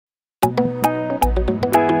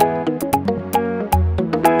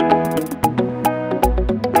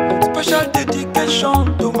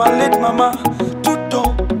dedication to my late mama,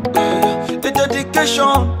 Tuto. The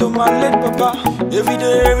dedication to my late papa. Every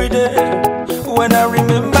day, when I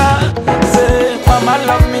remember, say, Mama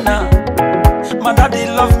love me now, my daddy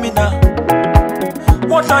love me now.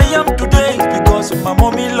 What I am today is because my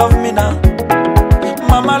mommy love me now,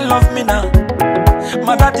 Mama love me now,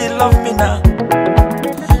 my daddy love me now.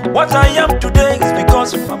 What I am today is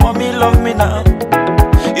because my mommy love me now.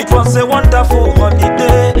 It was a wonderful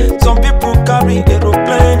holiday. Some people carry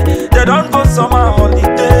aeroplane. They don't go summer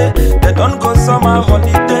holiday. They don't go summer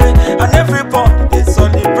holiday. And everybody they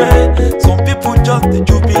celebrate. Some people just they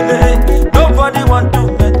jubilate. Nobody want to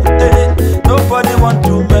meditate. Nobody want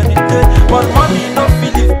to meditate. But mommy no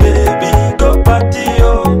feel it, baby. Go party,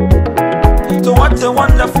 oh. So what a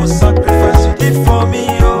wonderful sacrifice you did for me,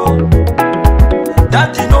 oh.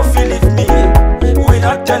 Daddy no feel it me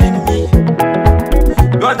without telling me.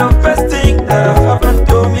 You are the best thing that have happened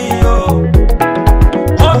to me, oh.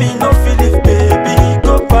 Mommy no feel it, baby,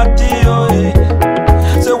 go party, oh,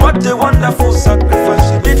 eh. So what a wonderful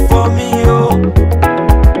sacrifice you did for me, oh.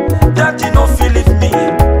 Daddy no feel it me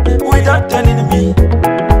without telling me.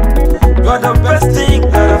 You are the best thing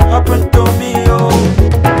that have happened to me, oh.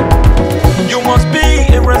 You must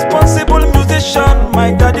be a responsible musician,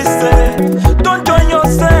 my daddy said. Don't join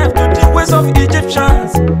yourself to the ways of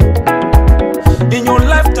Egyptians. In your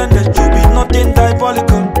lifetime there should be nothing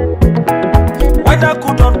diabolical. Whether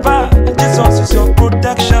good or bad, Jesus is your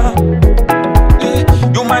protection.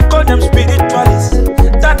 You might call them spiritualists,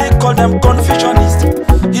 daddy call them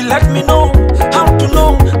Confucianists. He let me know how to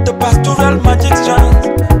know the pastoral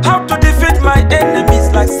magicians, how to defeat my enemies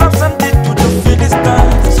like Samson did to the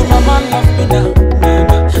Philistines. So mama love me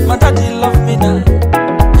now, my daddy love me now.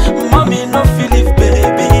 Mommy no feel it,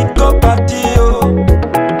 baby, go party, oh.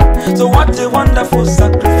 So what a wonderful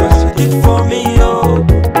sacrifice you did for me, oh.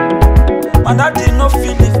 My daddy no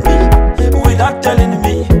feel it me without telling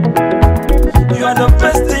me. You are the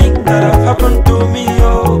best thing that have happened to me,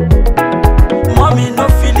 oh. Mommy no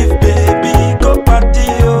feel it, baby, go party,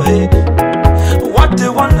 oh, eh. What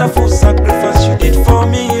a wonderful sacrifice you did for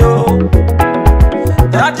me, oh.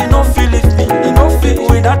 Daddy no feel it me, he no feel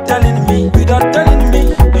without telling me, without telling me.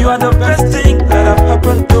 You are the best thing that have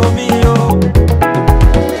happened to me, oh.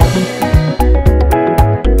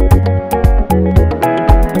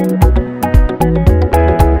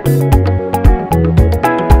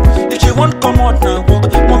 Come out now,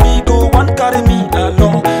 walk. Mommy go one carry me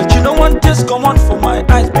along. She no want just come on for my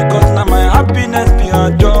eyes.